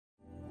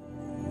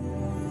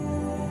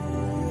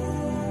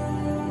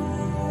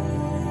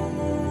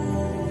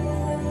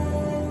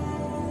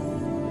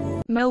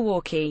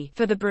Milwaukee.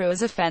 For the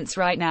Brewers' offense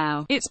right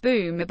now, it's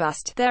boom or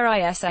bust. There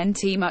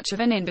isn't much of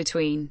an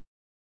in-between.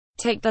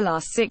 Take the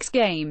last 6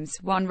 games,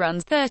 1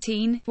 runs,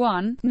 13,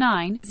 1,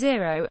 9,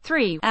 0,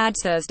 3. Add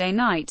Thursday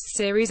night's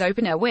series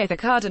opener with the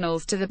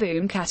Cardinals to the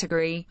boom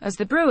category, as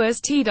the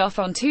Brewers teed off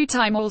on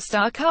two-time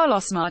All-Star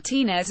Carlos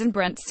Martinez and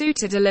Brent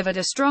Suter delivered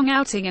a strong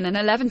outing in an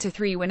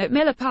 11-3 win at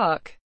Miller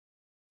Park.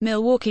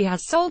 Milwaukee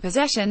has sole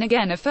possession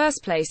again of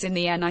first place in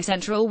the NL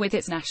Central with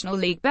its National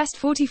League best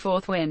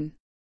 44th win.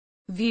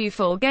 View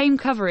full game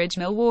coverage.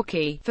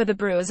 Milwaukee. For the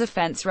Brewers'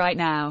 offense right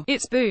now,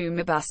 it's boom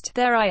or bust.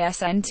 There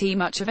isn't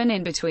much of an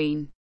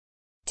in-between.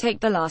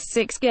 Take the last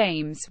 6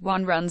 games,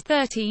 1 runs,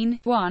 13,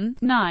 1,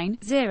 9,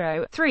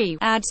 0, 3.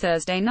 Add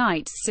Thursday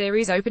night's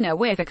series opener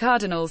with the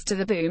Cardinals to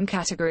the boom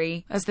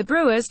category, as the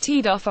Brewers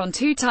teed off on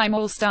two-time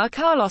All-Star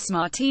Carlos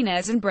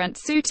Martinez and Brent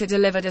Suter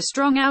delivered a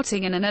strong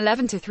outing in an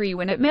 11-3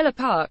 win at Miller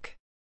Park.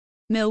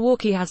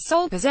 Milwaukee has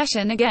sole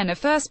possession again of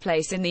first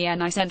place in the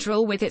NL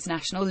Central with its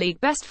National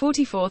League best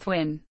 44th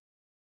win.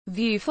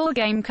 View full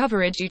game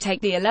coverage. You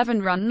take the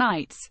 11-run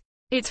nights.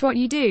 It's what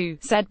you do,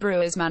 said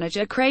Brewers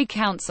manager Craig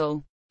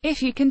Counsell.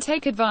 If you can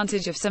take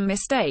advantage of some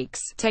mistakes,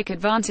 take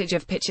advantage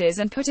of pitches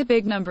and put a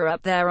big number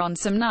up there on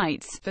some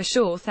nights, for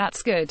sure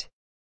that's good.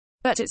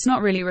 But it's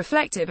not really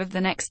reflective of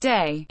the next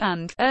day,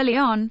 and, early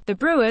on, the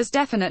Brewers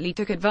definitely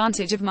took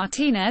advantage of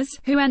Martinez,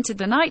 who entered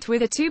the night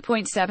with a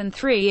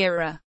 2.73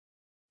 ERA.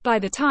 By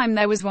the time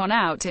there was 1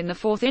 out in the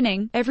 4th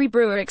inning, every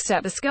Brewer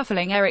except the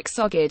scuffling Eric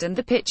Sogard and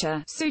the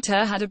pitcher,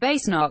 Suter, had a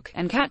base knock,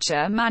 and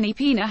catcher Manny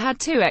Pina had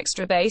 2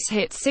 extra base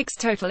hits, 6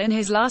 total in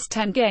his last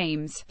 10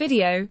 games.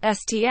 Video,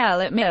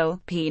 STL at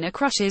Mill. Pina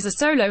crushes a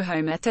solo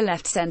homer to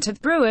left center. The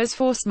Brewers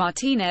forced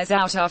Martinez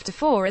out after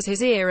 4 as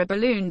his ERA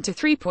ballooned to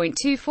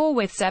 3.24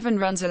 with 7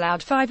 runs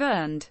allowed, 5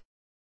 earned.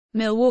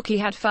 Milwaukee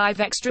had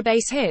 5 extra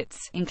base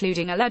hits,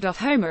 including a leadoff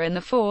homer in the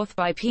 4th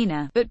by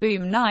Pina, but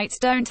boom nights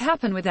don't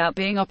happen without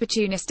being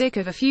opportunistic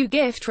of a few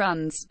gift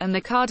runs, and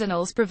the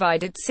Cardinals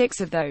provided 6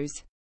 of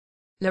those.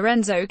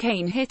 Lorenzo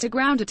Cain hit a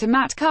grounder to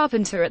Matt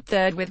Carpenter at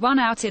third with 1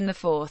 out in the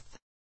 4th.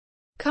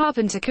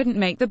 Carpenter couldn't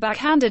make the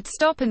backhanded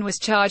stop and was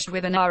charged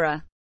with an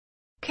error.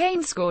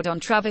 Cain scored on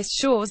Travis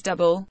Shaw's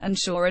double, and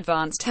Shaw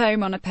advanced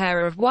home on a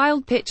pair of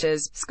wild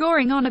pitches,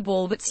 scoring on a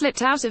ball that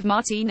slipped out of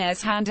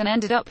Martinez's hand and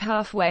ended up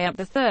halfway up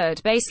the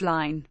third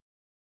baseline.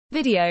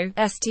 Video,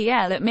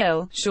 STL at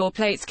Mill. Shaw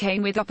plates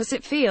Cain with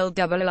opposite field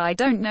double. I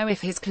don't know if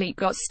his cleat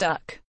got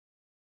stuck.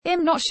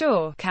 I'm not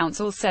sure,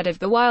 Counsell said of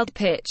the wild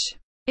pitch.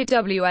 It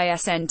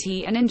wasn't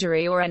an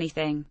injury or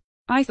anything.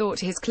 I thought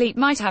his cleat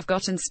might have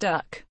gotten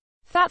stuck.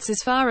 That's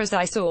as far as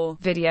I saw.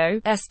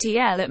 Video,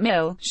 STL at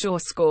Mill. Shaw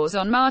scores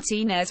on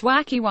Martinez's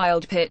wacky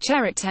wild pitch.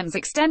 Eric Thames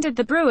extended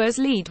the Brewers'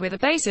 lead with a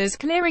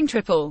bases-clearing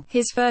triple,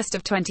 his first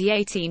of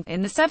 2018,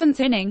 in the 7th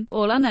inning,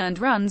 all unearned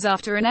runs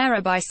after an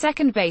error by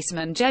second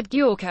baseman Jed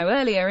Gyorko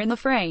earlier in the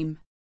frame.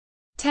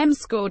 Thames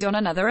scored on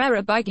another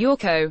error by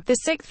Gyorko, the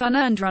 6th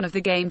unearned run of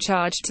the game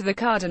charged to the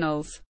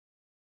Cardinals.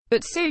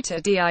 But Suter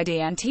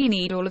didn't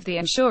need all of the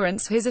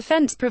insurance his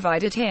offense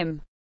provided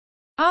him.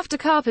 After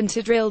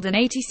Carpenter drilled an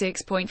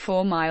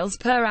 86.4 miles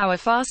per hour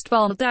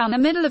fastball down the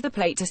middle of the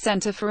plate to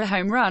center for a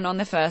home run on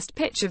the first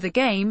pitch of the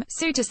game,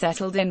 Suter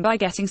settled in by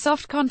getting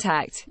soft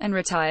contact, and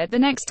retired the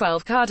next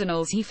 12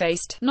 Cardinals he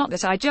faced. Not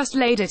that I just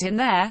laid it in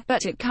there,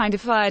 but it kind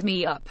of fired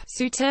me up,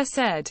 Suter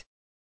said.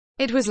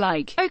 It was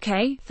like,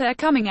 okay, they're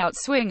coming out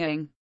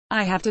swinging.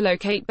 I have to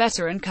locate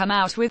better and come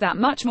out with that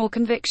much more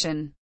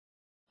conviction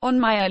on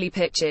my early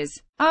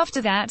pitches.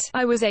 After that,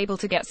 I was able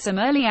to get some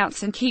early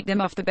outs and keep them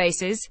off the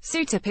bases.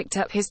 Suter picked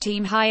up his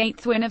team-high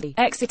 8th win of the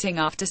exiting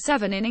after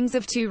 7 innings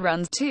of 2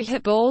 runs, 2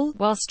 hit ball,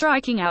 while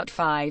striking out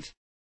 5.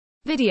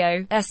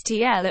 Video,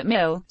 STL at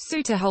Mill.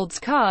 Suter holds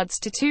cards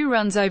to 2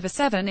 runs over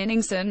 7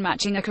 innings and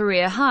matching a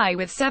career high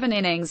with 7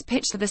 innings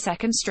pitched for the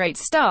second straight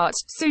start.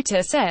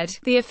 Suter said,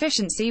 the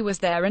efficiency was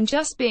there and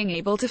just being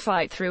able to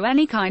fight through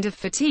any kind of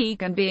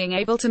fatigue and being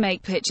able to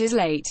make pitches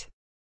late.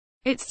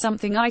 It's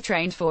something I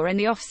trained for in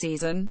the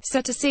off-season, so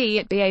to see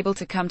it be able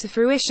to come to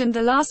fruition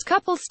the last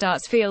couple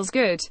starts feels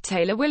good.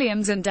 Taylor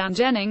Williams and Dan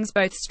Jennings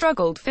both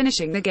struggled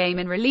finishing the game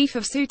in relief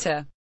of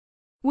Suter.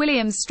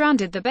 Williams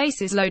stranded the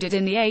bases loaded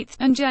in the 8th,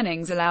 and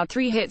Jennings allowed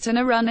 3 hits and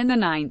a run in the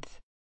 9th.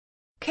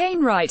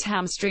 Cain's right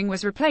hamstring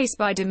was replaced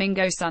by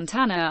Domingo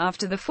Santana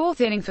after the 4th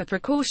inning for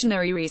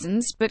precautionary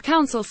reasons, but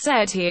Counsell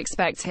said he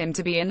expects him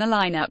to be in the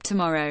lineup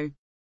tomorrow.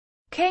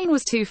 Cain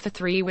was 2 for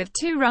 3 with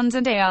 2 runs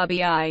and a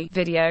RBI.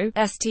 Video,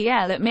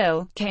 STL at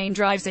Mill. Cain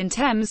drives in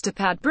Thames to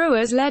pad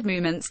Brewers' lead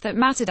moments that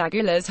mattered.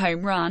 Aguilar's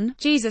home run.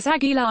 Jesus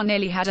Aguilar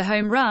nearly had a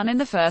home run in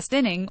the 1st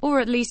inning,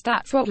 or at least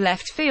that's what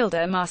left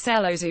fielder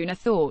Marcell Ozuna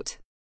thought.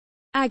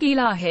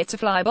 Aguilar hit a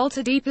fly ball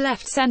to deep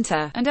left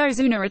center, and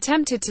Ozuna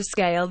attempted to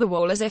scale the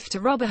wall as if to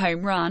rob a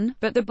home run,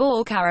 but the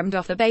ball caromed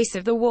off the base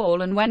of the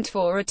wall and went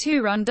for a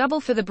 2-run double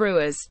for the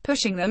Brewers,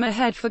 pushing them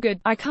ahead for good.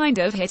 I kind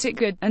of hit it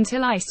good,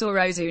 until I saw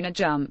Ozuna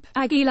jump,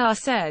 Aguilar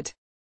said.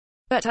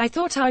 But I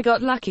thought I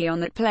got lucky on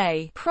that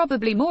play.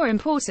 Probably more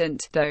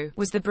important, though,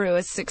 was the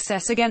Brewers'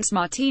 success against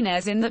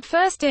Martinez in that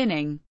 1st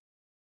inning.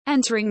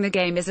 entering the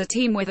game as a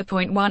team with a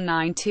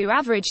 .192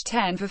 average,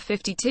 10 for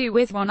 52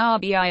 with 1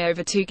 RBI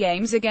over 2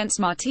 games against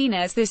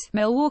Martinez.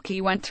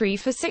 Milwaukee went 3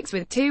 for 6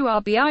 with 2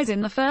 RBIs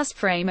in the first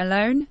frame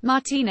alone.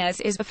 Martinez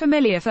is a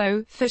familiar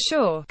foe, for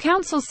sure,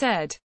 Counsell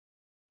said.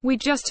 We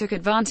just took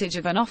advantage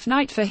of an off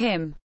night for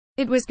him.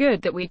 It was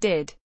good that we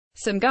did.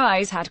 Some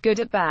guys had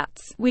good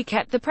at-bats. We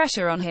kept the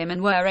pressure on him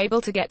and were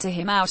able to get to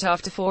him out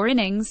after 4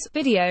 innings.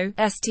 Video,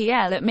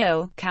 STL at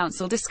Mill.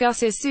 Counsell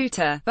discusses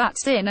Suter.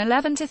 Bats in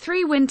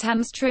 11-3 win.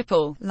 Thames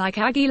triple. Like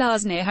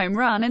Aguilar's near home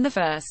run in the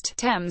first,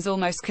 Thames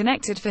almost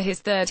connected for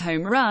his 3rd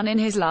home run in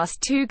his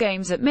last 2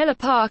 games at Miller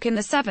Park in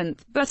the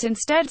 7th, but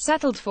instead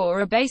settled for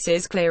a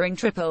bases-clearing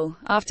triple,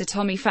 after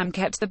Tommy Pham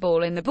kept the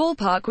ball in the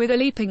ballpark with a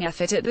leaping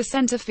effort at the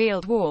center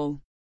field wall.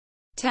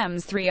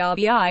 Thames' 3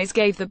 RBIs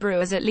gave the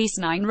Brewers at least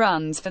 9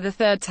 runs for the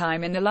 3rd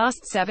time in the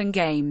last 7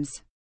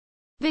 games.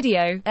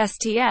 Video,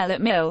 STL at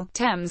Mill.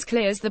 Thames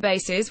clears the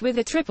bases with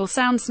a triple.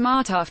 Sound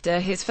smart after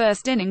his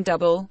first inning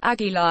double.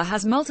 Aguilar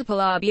has multiple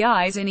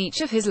RBIs in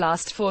each of his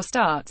last 4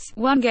 starts,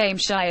 1 game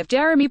shy of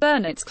Jeremy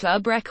Burnett's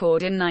club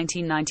record in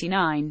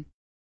 1999.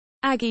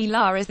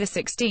 Aguilar is the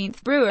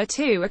 16th Brewer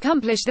to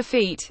accomplish the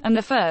feat, and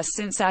the first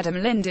since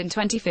Adam Lind in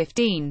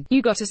 2015.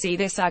 You gotta see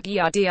this.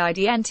 Aguilar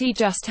didn't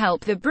just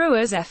help the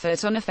Brewers'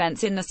 effort on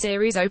offense in the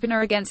series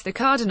opener against the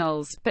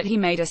Cardinals, but he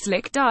made a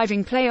slick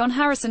diving play on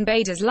Harrison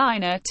Bader's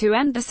liner to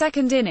end the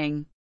 2nd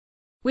inning.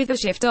 With the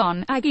shift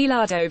on,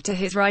 Aguilar dove to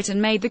his right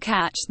and made the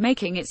catch,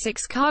 making it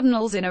 6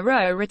 Cardinals in a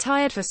row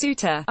retired for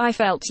Suter. I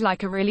felt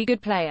like a really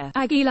good player,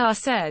 Aguilar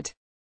said.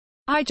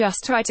 I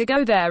just try to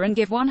go there and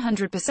give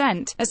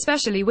 100%,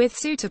 especially with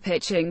Suter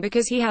pitching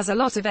because he has a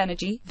lot of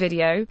energy.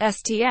 Video,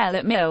 STL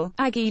at Mill.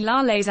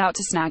 Aguilar lays out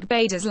to snag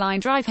Bader's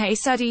line drive. Hey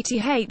said ET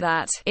hate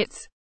that.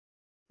 It's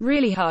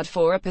really hard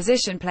for a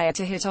position player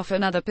to hit off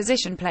another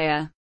position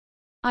player.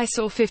 I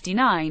saw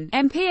 59,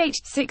 mph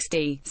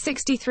 60,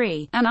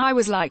 63, and I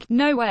was like,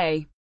 no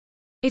way.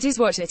 It is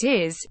what it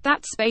is,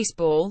 that's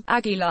baseball.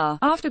 Aguilar,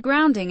 after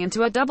grounding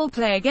into a double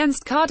play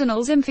against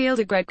Cardinals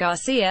infielder Greg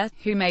Garcia,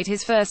 who made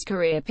his first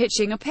career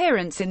pitching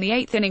appearance in the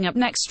 8th inning. Up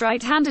next,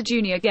 right-hander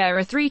Junior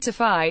Guerra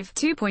 3-5,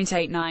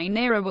 2.89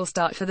 ERA will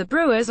start for the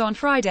Brewers on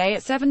Friday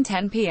at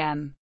 7:10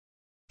 p.m.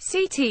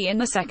 CT in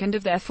the 2nd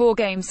of their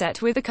 4-game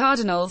set with the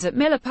Cardinals at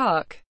Miller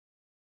Park.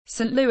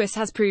 St. Louis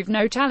has proved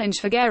no challenge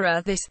for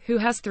Guerra, who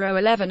has thrown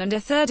 11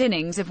 1/3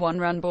 innings of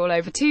 1-run ball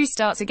over 2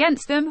 starts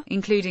against them,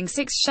 including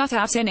 6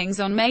 shutout innings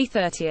on May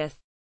 30th.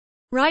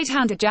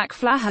 Right-hander Jack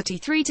Flaherty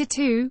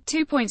 3-2,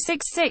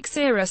 2.66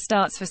 ERA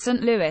starts for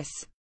St. Louis.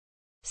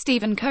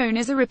 Stephen Cohn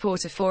is a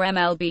reporter for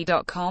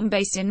MLB.com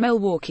based in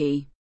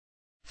Milwaukee.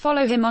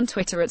 Follow him on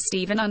Twitter at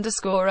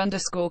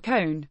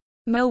Stephen__Cohn.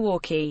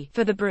 Milwaukee.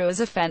 For the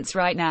Brewers' offense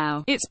right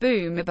now, it's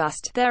boom or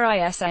bust. There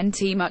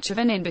isn't much of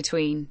an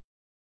in-between.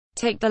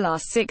 Take the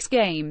last 6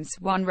 games,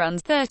 1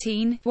 runs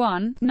 13,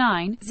 1,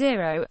 9,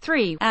 0,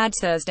 3. Add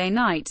Thursday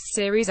night's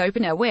series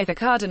opener with the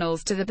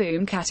Cardinals to the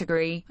boom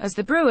category, as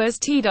the Brewers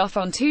teed off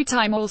on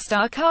 2-time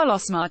All-Star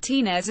Carlos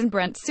Martinez and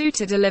Brent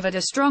Suter delivered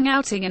a strong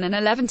outing in an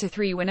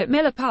 11-3 win at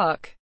Miller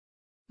Park.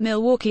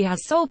 Milwaukee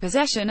has sole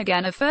possession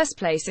again of first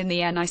place in the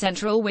NL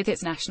Central with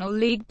its National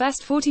League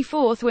best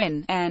 44th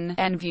win.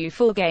 View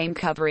full game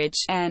coverage.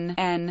 You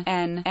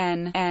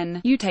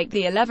take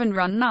the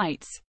 11-run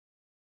nights.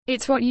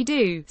 It's what you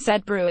do,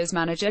 said Brewers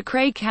manager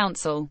Craig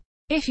Counsell.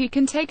 If you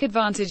can take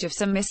advantage of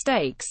some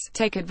mistakes,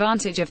 take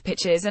advantage of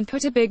pitches and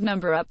put a big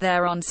number up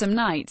there on some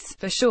nights,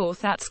 for sure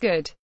that's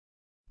good.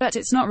 But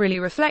it's not really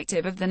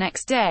reflective of the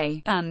next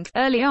day, and,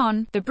 early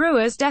on, the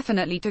Brewers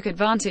definitely took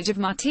advantage of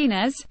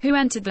Martinez, who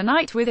entered the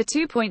night with a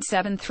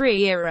 2.73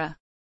 ERA.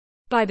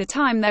 By the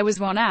time there was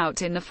 1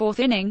 out in the 4th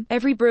inning,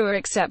 every Brewer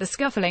except the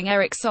scuffling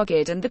Eric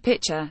Sogid and the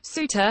pitcher,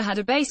 Suter, had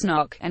a base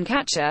knock, and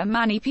catcher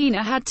Manny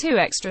Pina had 2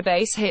 extra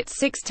base hits,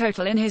 6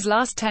 total in his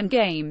last 10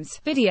 games.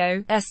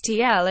 Video,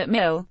 STL at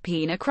Mill.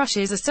 Pina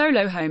crushes a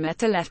solo homer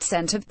to left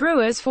center. The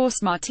Brewers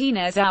forced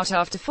Martinez out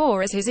after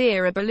 4 as his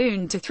ERA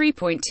ballooned to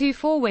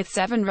 3.24 with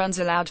 7 runs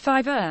allowed,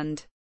 5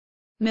 earned.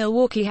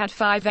 Milwaukee had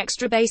 5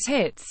 extra base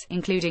hits,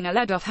 including a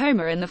leadoff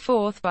homer in the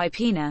 4th by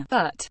Pina,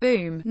 but,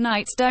 boom,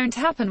 nights don't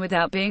happen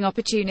without being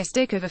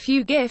opportunistic of a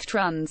few gift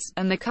runs,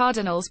 and the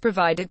Cardinals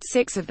provided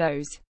 6 of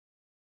those.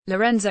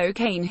 Lorenzo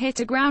Cain hit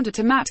a grounder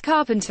to Matt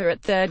Carpenter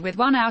at 3rd with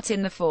 1 out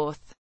in the 4th.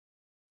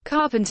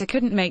 Carpenter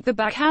couldn't make the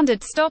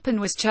backhanded stop and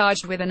was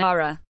charged with an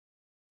error.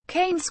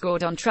 Cain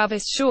scored on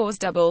Travis Shaw's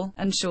double,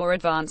 and Shaw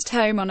advanced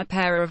home on a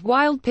pair of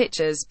wild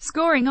pitches,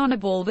 scoring on a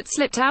ball that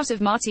slipped out of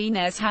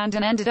Martinez's hand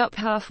and ended up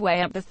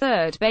halfway up the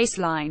 3rd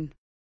baseline.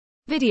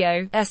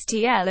 Video,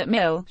 STL at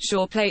Mill.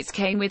 Shaw plates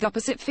Cain with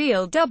opposite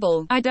field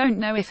double. I don't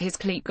know if his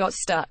cleat got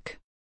stuck.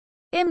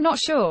 I'm not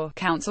sure,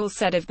 Counsell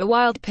said of the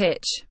wild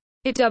pitch.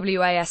 It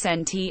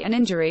wasn't an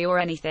injury or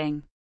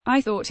anything.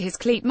 I thought his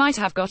cleat might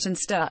have gotten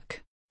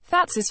stuck.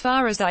 That's as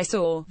far as I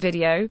saw.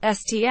 Video,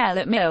 STL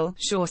at Mill.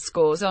 Shaw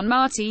scores on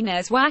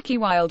Martinez' wacky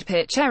wild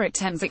pitch. Eric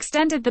Thames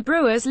extended the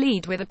Brewers'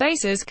 lead with a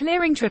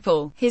bases-clearing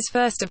triple, his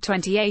first of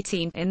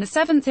 2018, in the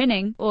 7th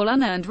inning, all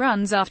unearned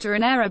runs after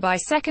an error by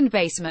second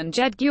baseman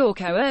Jed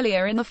Giorgio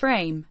earlier in the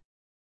frame.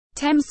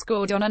 Thames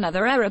scored on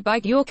another error by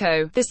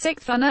Giorgio, the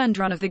 6th unearned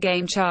run of the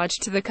game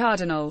charged to the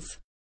Cardinals.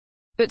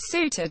 But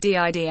Suter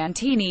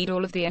didn't need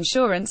all of the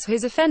insurance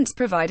his offense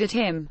provided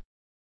him.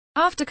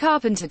 After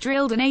Carpenter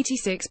drilled an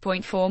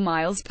 86.4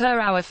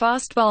 mph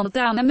fastball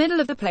down the middle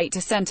of the plate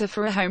to center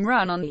for a home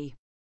run on the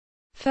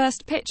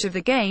first pitch of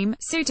the game,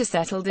 Suter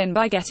settled in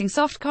by getting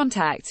soft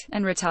contact,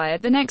 and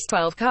retired the next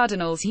 12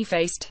 Cardinals he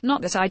faced.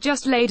 Not that I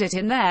just laid it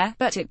in there,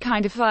 but it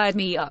kind of fired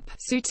me up,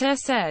 Suter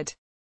said.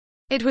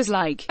 It was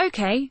like,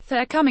 okay,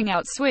 they're coming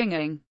out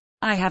swinging.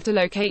 I have to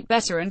locate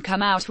better and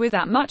come out with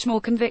that much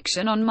more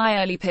conviction on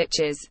my early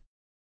pitches.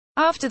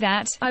 After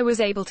that, I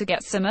was able to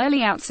get some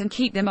early outs and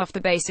keep them off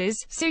the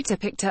bases. Suter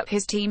picked up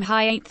his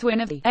team-high 8th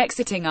win of the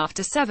exiting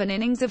after 7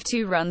 innings of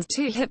 2 runs,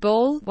 2 hit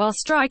ball, while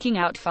striking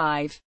out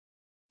 5.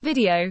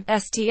 Video,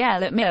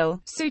 STL at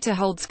Mill. Suter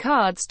holds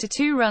cards to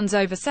 2 runs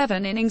over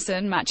 7 innings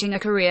and matching a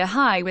career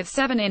high with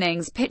 7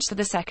 innings pitched for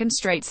the second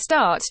straight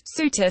start.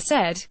 Suter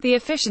said, the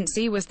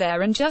efficiency was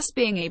there and just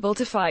being able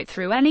to fight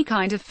through any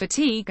kind of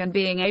fatigue and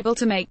being able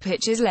to make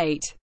pitches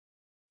late.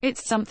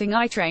 It's something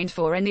I trained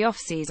for in the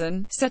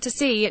off-season, so to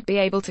see it be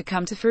able to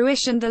come to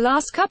fruition the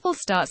last couple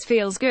starts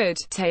feels good.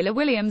 Taylor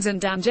Williams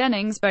and Dan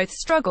Jennings both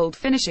struggled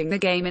finishing the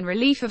game in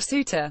relief of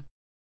Suter.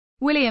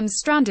 Williams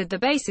stranded the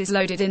bases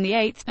loaded in the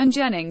 8th, and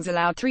Jennings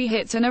allowed 3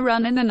 hits and a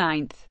run in the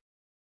 9th.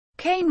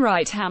 Kane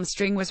right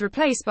hamstring was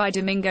replaced by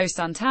Domingo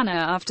Santana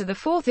after the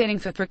 4th inning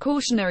for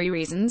precautionary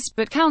reasons,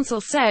 but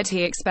Counsell said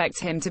he expects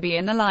him to be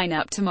in the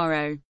lineup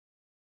tomorrow.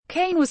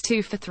 Kane was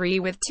 2 for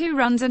 3 with 2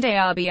 runs and a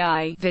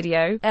RBI.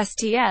 Video,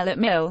 STL at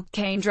Mill.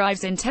 Kane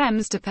drives in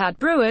Thames to pad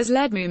Brewers'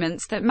 lead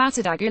moments that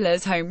mattered.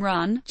 Aguilar's home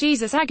run.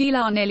 Jesus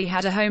Aguilar nearly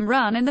had a home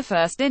run in the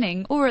first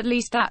inning, or at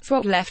least that's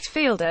what left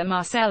fielder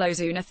Marcell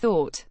Ozuna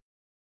thought.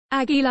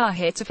 Aguilar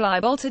hit a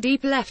fly ball to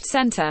deep left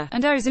center,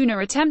 and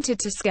Ozuna attempted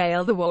to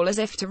scale the wall as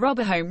if to rob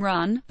a home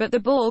run, but the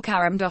ball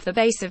caromed off the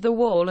base of the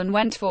wall and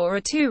went for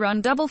a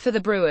 2-run double for the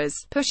Brewers,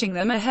 pushing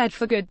them ahead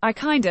for good. I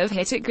kind of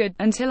hit it good,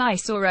 until I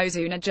saw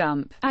Ozuna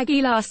jump,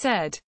 Aguilar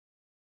said.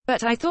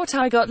 But I thought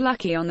I got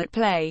lucky on that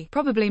play.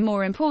 Probably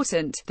more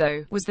important,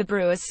 though, was the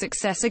Brewers'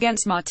 success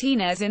against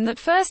Martinez in that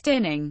first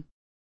inning.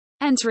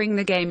 Entering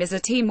the game as a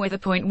team with a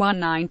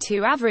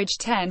 .192 average,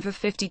 10 for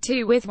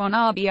 52 with 1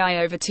 RBI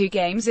over 2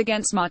 games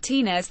against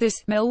Martinez.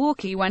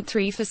 Milwaukee went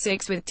 3 for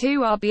 6 with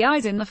 2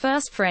 RBIs in the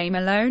first frame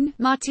alone.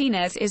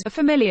 Martinez is a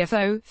familiar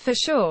foe, for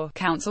sure,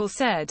 Counsell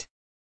said.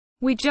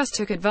 We just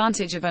took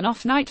advantage of an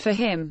off night for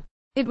him.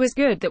 It was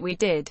good that we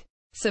did.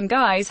 Some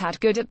guys had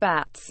good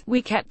at-bats.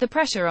 We kept the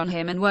pressure on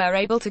him and were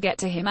able to get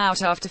to him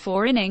out after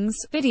 4 innings.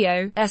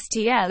 Video,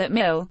 STL at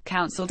Mill.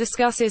 Counsell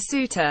discusses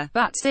Suter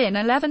bats in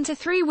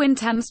 11-3 win.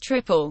 Thames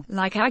triple.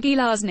 Like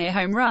Aguilar's near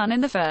home run in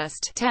the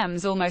first,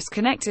 Thames almost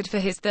connected for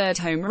his 3rd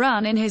home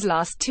run in his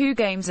last 2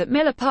 games at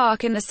Miller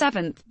Park in the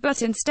 7th,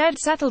 but instead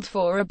settled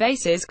for a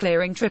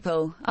bases-clearing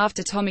triple,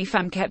 after Tommy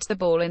Pham kept the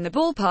ball in the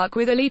ballpark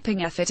with a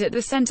leaping effort at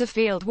the center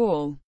field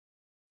wall.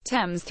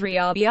 Thames' 3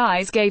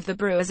 RBIs gave the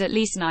Brewers at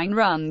least 9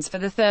 runs for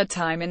the 3rd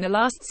time in the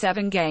last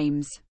 7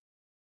 games.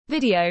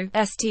 Video,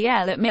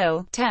 STL at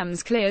Mill.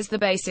 Thames clears the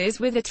bases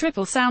with a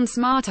triple. Sound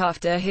smart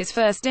after his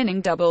first inning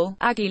double.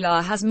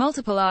 Aguilar has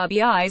multiple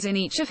RBIs in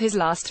each of his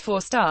last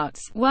 4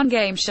 starts, 1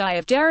 game shy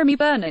of Jeremy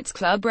Burnett's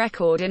club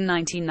record in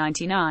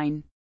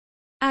 1999.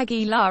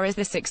 Aguilar is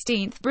the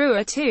 16th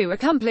Brewer to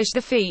accomplish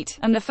the feat,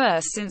 and the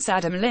first since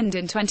Adam Lind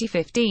in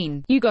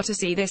 2015. You gotta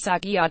see this.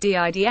 Aguilar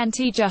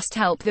didn't just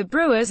help the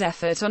Brewers'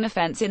 effort on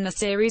offense in the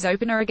series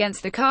opener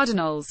against the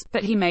Cardinals,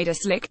 but he made a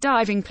slick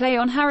diving play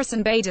on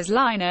Harrison Bader's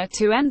liner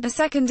to end the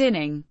 2nd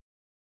inning.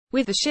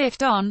 With the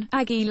shift on,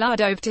 Aguilar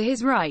dove to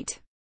his right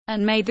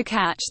and made the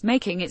catch,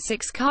 making it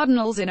 6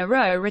 Cardinals in a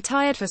row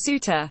retired for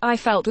Suter. I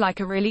felt like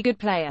a really good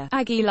player,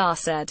 Aguilar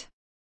said.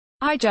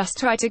 I just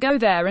try to go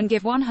there and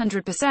give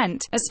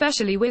 100%,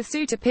 especially with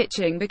Suter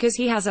pitching because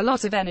he has a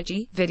lot of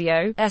energy.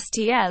 Video,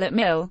 STL at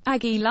Mill.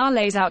 Aguilar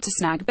lays out to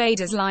snag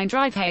Bader's line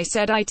drive. Hey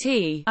said I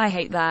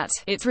hate that.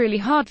 It's really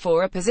hard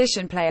for a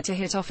position player to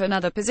hit off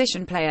another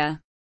position player.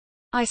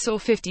 I saw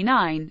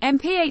 59,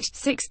 mph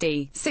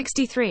 60,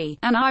 63,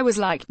 and I was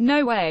like,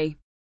 no way.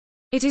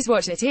 It is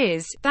what it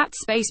is,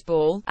 that's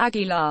baseball.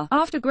 Aguilar,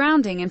 after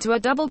grounding into a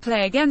double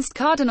play against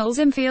Cardinals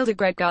infielder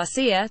Greg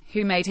Garcia,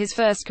 who made his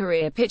first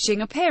career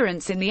pitching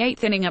appearance in the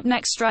 8th inning. Up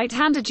next,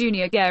 right-hander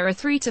Junior Guerra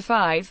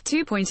 3-5,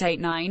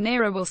 2.89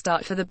 ERA will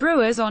start for the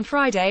Brewers on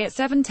Friday at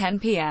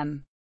 7:10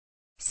 p.m.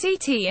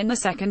 CT in the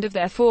 2nd of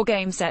their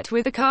 4-game set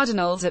with the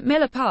Cardinals at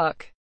Miller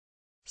Park.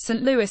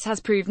 St. Louis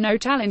has proved no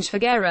challenge for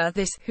Guerra,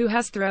 who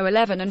has thrown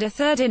 11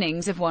 1/3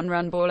 innings of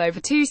 1-run ball over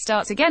 2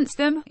 starts against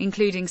them,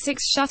 including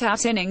 6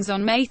 shutout innings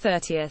on May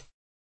 30.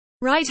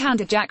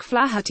 Right-hander Jack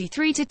Flaherty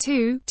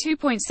 3-2,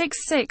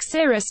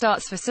 2.660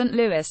 starts for St.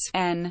 Louis.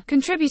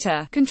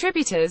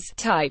 Contributors,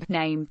 type,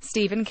 name,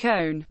 Stephen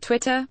Cohn,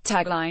 Twitter,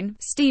 tagline,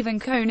 Stephen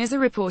Cohn is a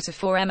reporter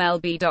for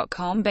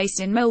MLB.com based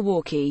in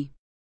Milwaukee.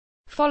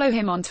 Follow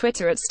him on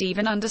Twitter at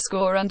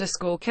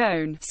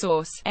Stephen__Cohn.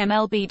 Source,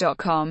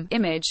 MLB.com.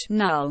 Image,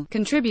 null.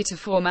 Contributor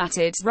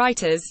formatted.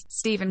 Writers,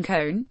 Stephen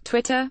Cohn.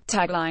 Twitter,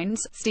 taglines,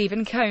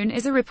 Stephen Cohn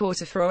is a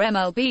reporter for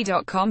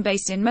MLB.com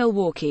based in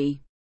Milwaukee.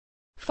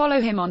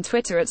 Follow him on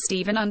Twitter at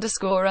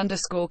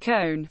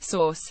Stephen__Cohn.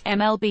 Source,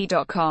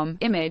 MLB.com.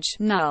 Image,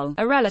 null.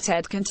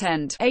 Irrelated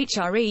content.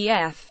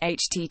 href.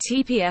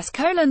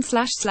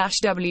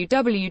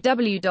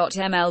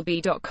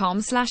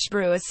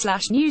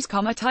 https://www.mlb.com/brewers/news,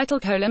 title: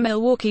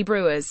 Milwaukee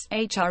Brewers.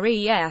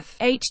 href.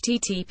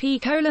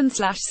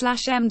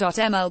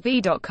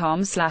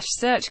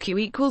 http://m.mlb.com/search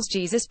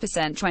q=Jesus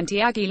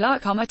 %20 Aguilar,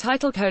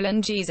 title: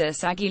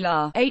 Jesus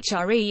Aguilar.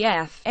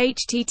 href.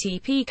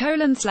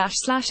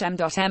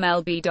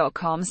 http://m.mlb.com/search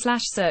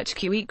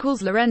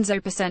q=Lorenzo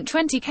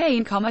 %20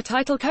 Kane,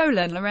 title: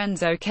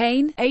 Lorenzo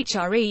Kane.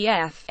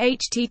 href.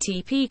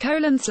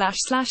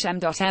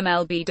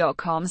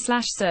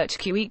 http://m.mlb.com/search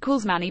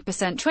q=Manny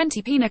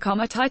 %20 Pina,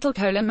 title: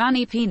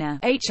 Manny Pina.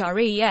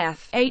 href.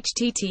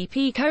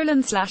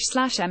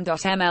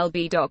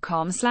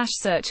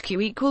 http://m.mlb.com/search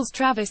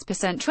q=Travis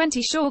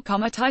 %20 Shaw,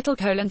 title: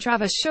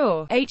 Travis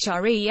Shaw.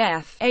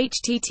 href.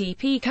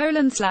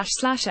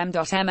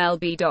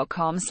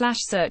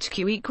 http://m.mlb.com/search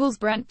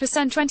q=Brent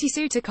 %20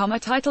 Suter,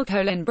 title: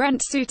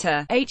 Brent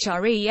Suter.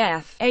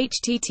 href.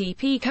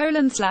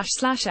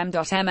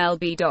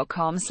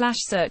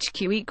 http://m.mlb.com/search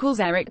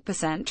q=Eric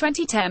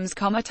 %20 Thames,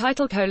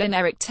 title: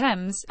 Eric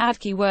Thames. Add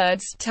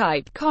keywords,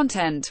 type,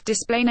 content,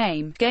 display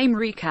name, game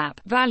recap,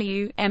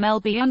 value,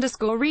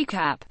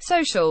 MLB_recap,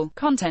 social,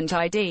 content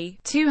ID,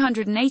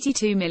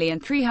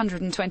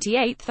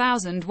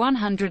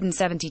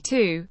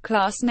 282,328,172,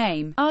 class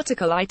name,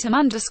 article item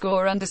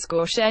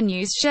 _ share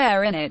news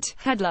share in it,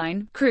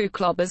 headline, Crew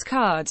Clobbers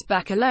card,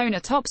 back alone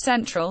top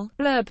central,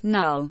 blurb,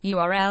 null,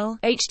 URL,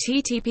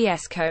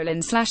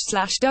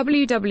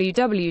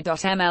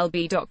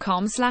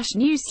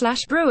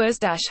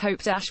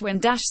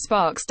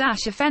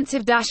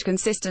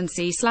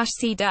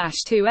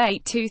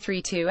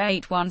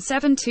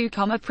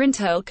 print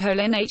hurl: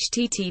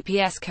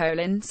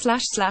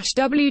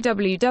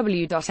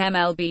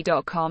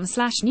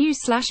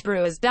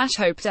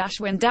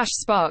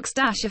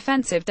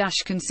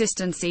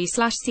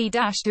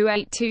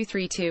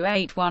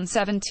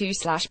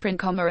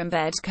 print,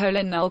 embed,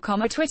 null,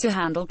 Twitter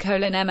handle,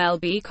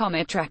 MLB,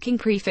 tracking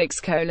prefix,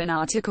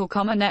 article,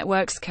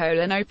 networks,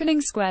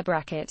 opening square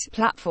bracket,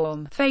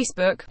 platform,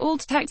 Facebook,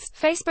 alt text,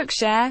 Facebook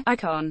share,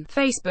 icon,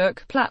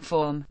 Facebook,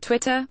 platform,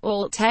 Twitter,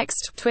 alt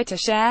text, Twitter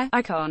share,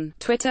 icon,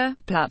 Twitter,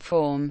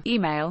 platform,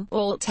 email,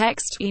 alt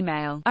text,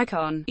 email,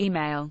 icon,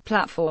 email,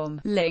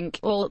 platform, link,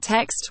 alt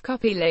text,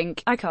 copy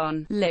link,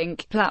 icon,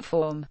 link,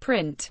 platform,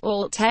 print,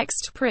 alt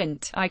text,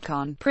 print,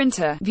 icon,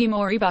 printer, view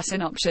more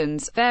button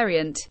options,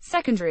 variant,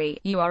 secondary,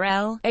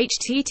 URL,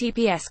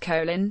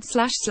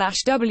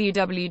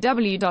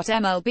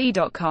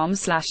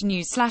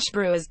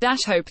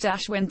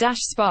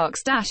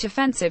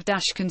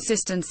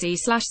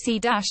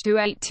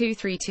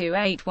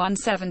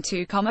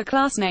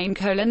 class name,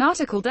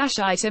 article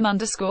item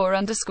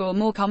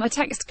 _more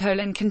text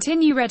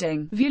continue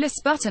reading, view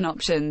list button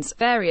options,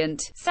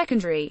 variant,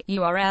 secondary,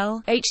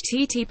 URL,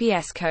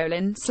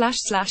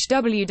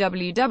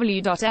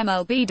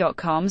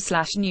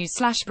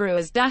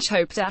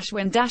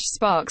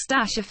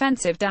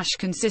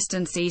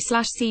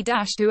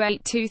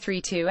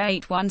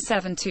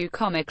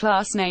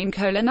 class name,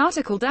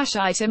 article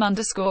item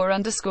less,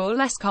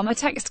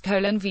 text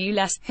view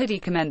less, hoodie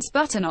comments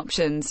button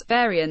options,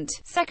 variant,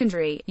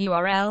 secondary,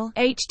 URL,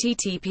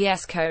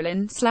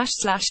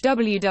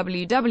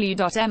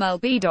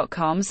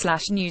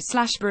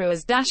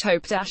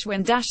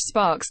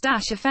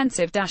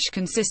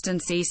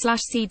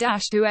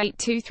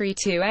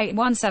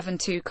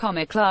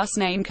 class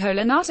name,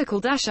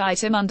 article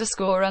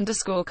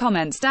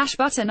comments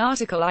button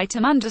article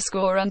item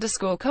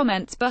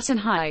comments button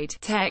hide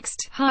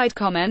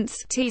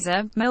comments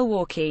teaser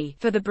Milwaukee.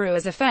 For the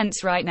Brewers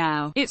offense right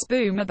now, it's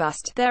boom or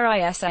bust. There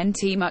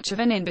isn't much of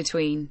an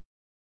in-between.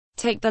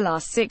 Take the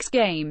last 6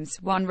 games,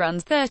 1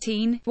 runs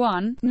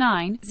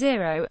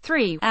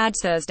 13-1-9-0-3. Add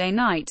Thursday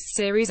night's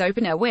series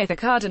opener with the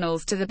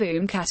Cardinals to the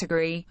boom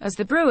category, as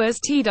the Brewers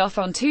teed off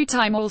on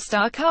two-time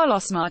All-Star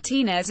Carlos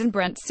Martinez and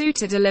Brent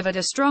Suter delivered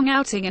a strong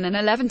outing in an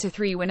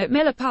 11-3 win at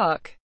Miller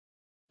Park.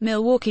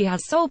 Milwaukee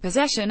has sole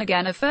possession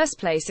again of first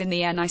place in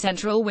the NL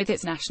Central with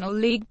its National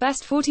League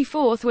best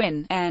 44th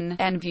win.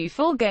 View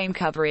full game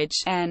coverage.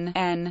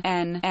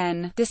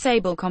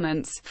 Disable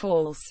comments.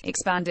 False.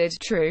 Expanded.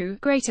 True.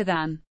 Greater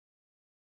than.